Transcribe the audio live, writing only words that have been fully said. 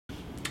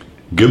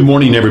Good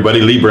morning, everybody.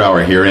 Lee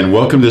Brower here, and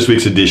welcome to this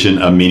week's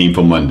edition of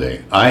Meaningful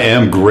Monday. I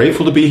am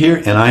grateful to be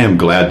here, and I am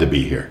glad to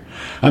be here.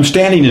 I'm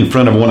standing in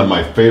front of one of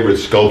my favorite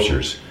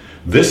sculptures.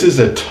 This is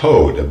a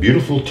toad, a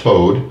beautiful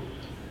toad,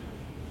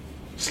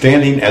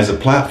 standing as a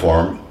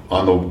platform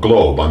on the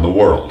globe, on the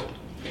world.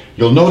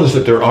 You'll notice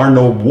that there are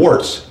no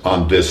warts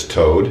on this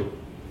toad.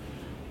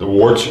 The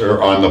warts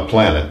are on the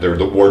planet.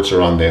 The warts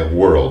are on the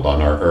world,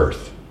 on our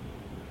earth.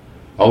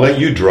 I'll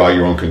let you draw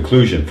your own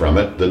conclusion from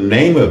it. The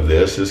name of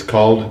this is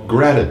called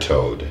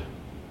gratitude.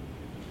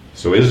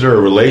 So is there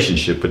a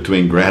relationship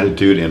between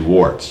gratitude and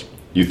warts?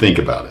 You think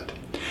about it.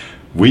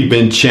 We've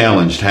been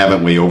challenged,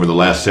 haven't we, over the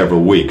last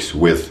several weeks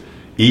with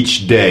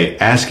each day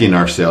asking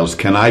ourselves,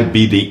 can I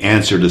be the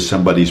answer to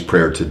somebody's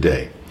prayer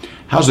today?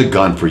 How's it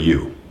gone for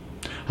you?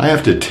 I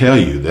have to tell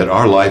you that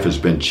our life has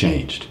been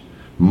changed.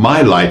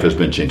 My life has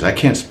been changed. I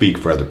can't speak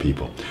for other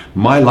people.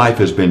 My life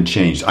has been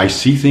changed. I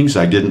see things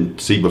I didn't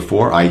see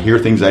before. I hear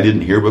things I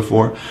didn't hear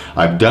before.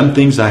 I've done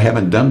things I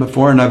haven't done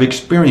before, and I've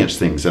experienced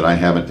things that I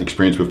haven't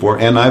experienced before,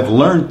 and I've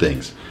learned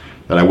things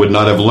that I would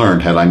not have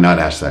learned had I not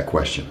asked that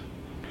question.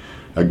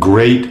 A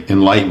great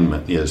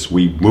enlightenment is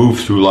we move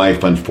through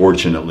life,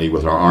 unfortunately,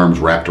 with our arms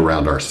wrapped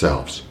around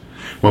ourselves.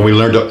 When we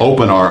learn to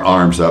open our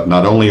arms up,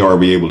 not only are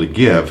we able to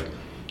give,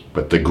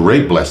 but the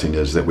great blessing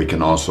is that we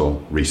can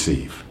also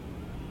receive.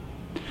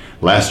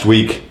 Last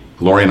week,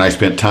 Lori and I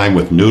spent time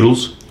with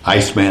Noodles,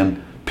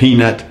 Iceman,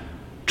 Peanut,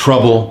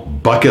 Trouble,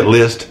 Bucket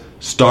List,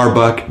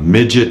 Starbuck,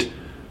 Midget,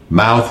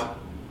 Mouth,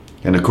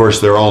 and of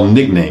course they're all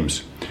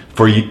nicknames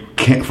for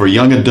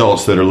young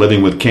adults that are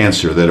living with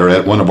cancer that are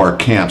at one of our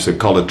camps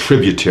that called a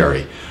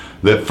tributary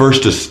that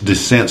First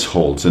Descents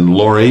holds. And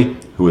Lori,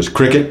 who is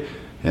Cricket,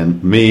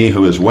 and me,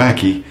 who is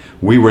Wacky,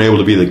 we were able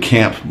to be the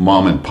camp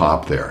mom and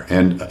pop there.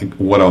 And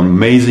what an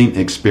amazing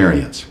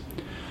experience.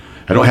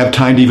 I don't have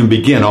time to even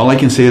begin. All I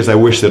can say is I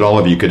wish that all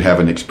of you could have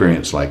an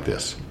experience like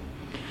this.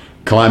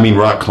 Climbing,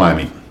 rock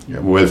climbing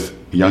with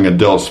young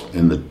adults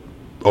in the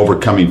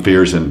overcoming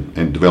fears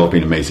and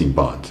developing amazing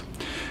bonds.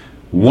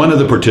 One of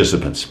the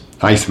participants,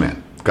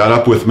 Iceman, got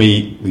up with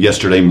me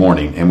yesterday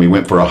morning and we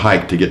went for a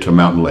hike to get to a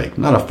mountain lake.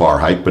 Not a far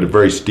hike, but a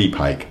very steep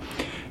hike.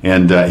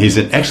 And he's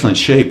in excellent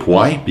shape.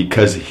 Why?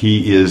 Because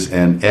he is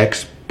an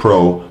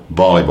ex-pro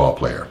volleyball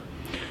player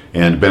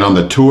and been on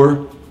the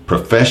tour,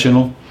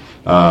 professional,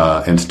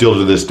 and still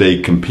to this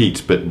day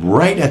competes. But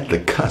right at the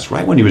cusp,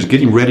 right when he was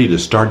getting ready to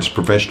start his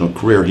professional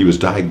career, he was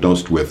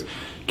diagnosed with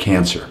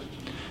cancer.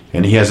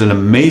 And he has an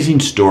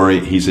amazing story.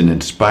 He's an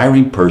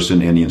inspiring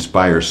person, and he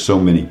inspires so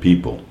many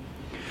people.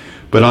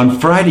 But on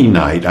Friday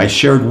night, I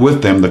shared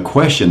with them the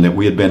question that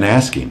we had been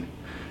asking.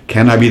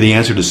 Can I be the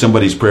answer to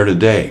somebody's prayer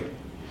today?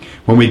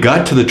 When we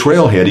got to the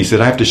trailhead, he said,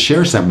 I have to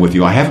share something with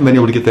you. I haven't been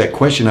able to get that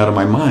question out of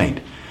my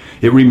mind.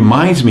 It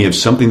reminds me of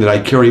something that I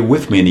carry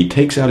with me. And he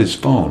takes out his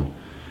phone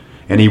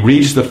and he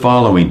reads the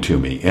following to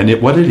me. And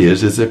what it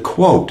is a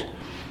quote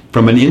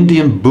from an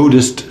Indian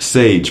Buddhist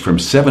sage from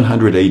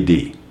 700 AD.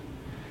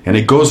 And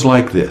it goes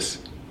like this.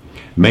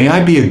 May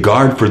I be a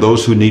guard for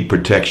those who need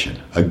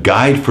protection, a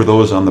guide for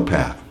those on the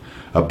path,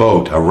 a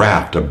boat, a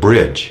raft, a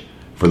bridge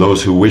for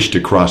those who wish to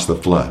cross the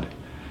flood.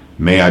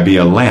 May I be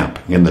a lamp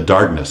in the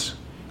darkness,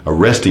 a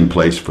resting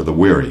place for the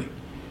weary,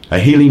 a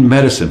healing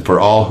medicine for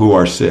all who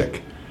are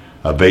sick,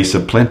 a vase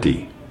of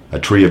plenty, a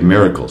tree of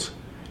miracles,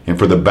 and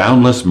for the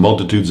boundless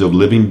multitudes of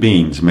living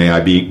beings may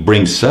I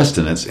bring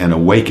sustenance and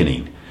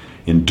awakening,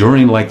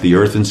 enduring like the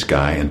earth and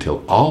sky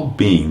until all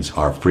beings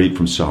are freed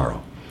from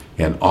sorrow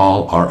and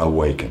all are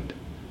awakened.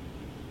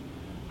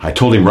 I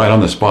told him right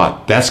on the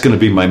spot, that's going to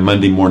be my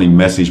Monday morning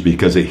message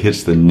because it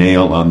hits the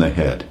nail on the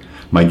head.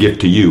 My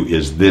gift to you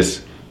is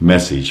this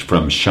message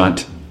from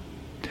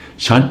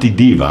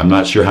Shantideva. I'm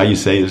not sure how you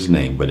say his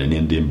name, but an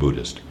Indian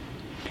Buddhist.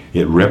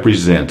 It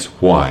represents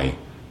why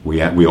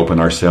we open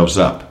ourselves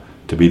up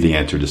to be the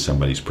answer to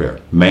somebody's prayer.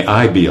 May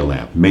I be a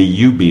lamp. May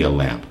you be a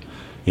lamp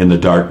in the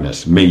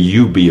darkness. May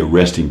you be a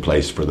resting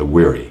place for the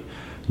weary.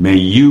 May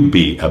you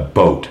be a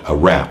boat, a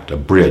raft, a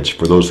bridge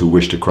for those who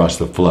wish to cross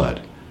the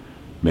flood.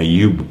 May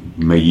you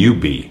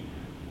be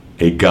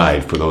a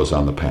guide for those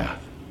on the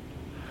path.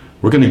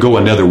 We're going to go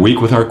another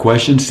week with our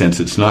questions since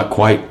it's not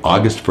quite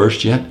August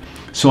 1st yet.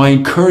 So I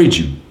encourage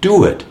you,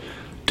 do it.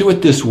 Do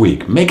it this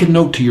week. Make a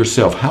note to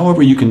yourself,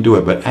 however you can do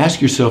it, but ask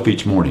yourself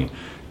each morning,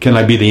 can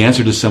I be the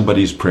answer to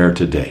somebody's prayer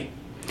today?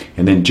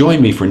 And then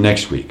join me for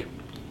next week.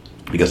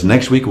 Because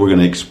next week we're going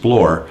to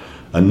explore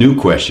a new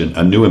question,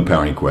 a new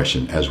empowering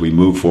question as we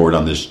move forward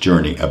on this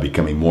journey of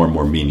becoming more and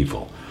more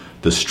meaningful.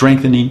 The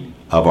strengthening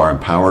of our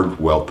empowered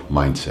wealth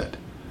mindset.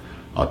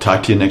 I'll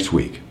talk to you next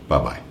week.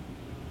 Bye-bye.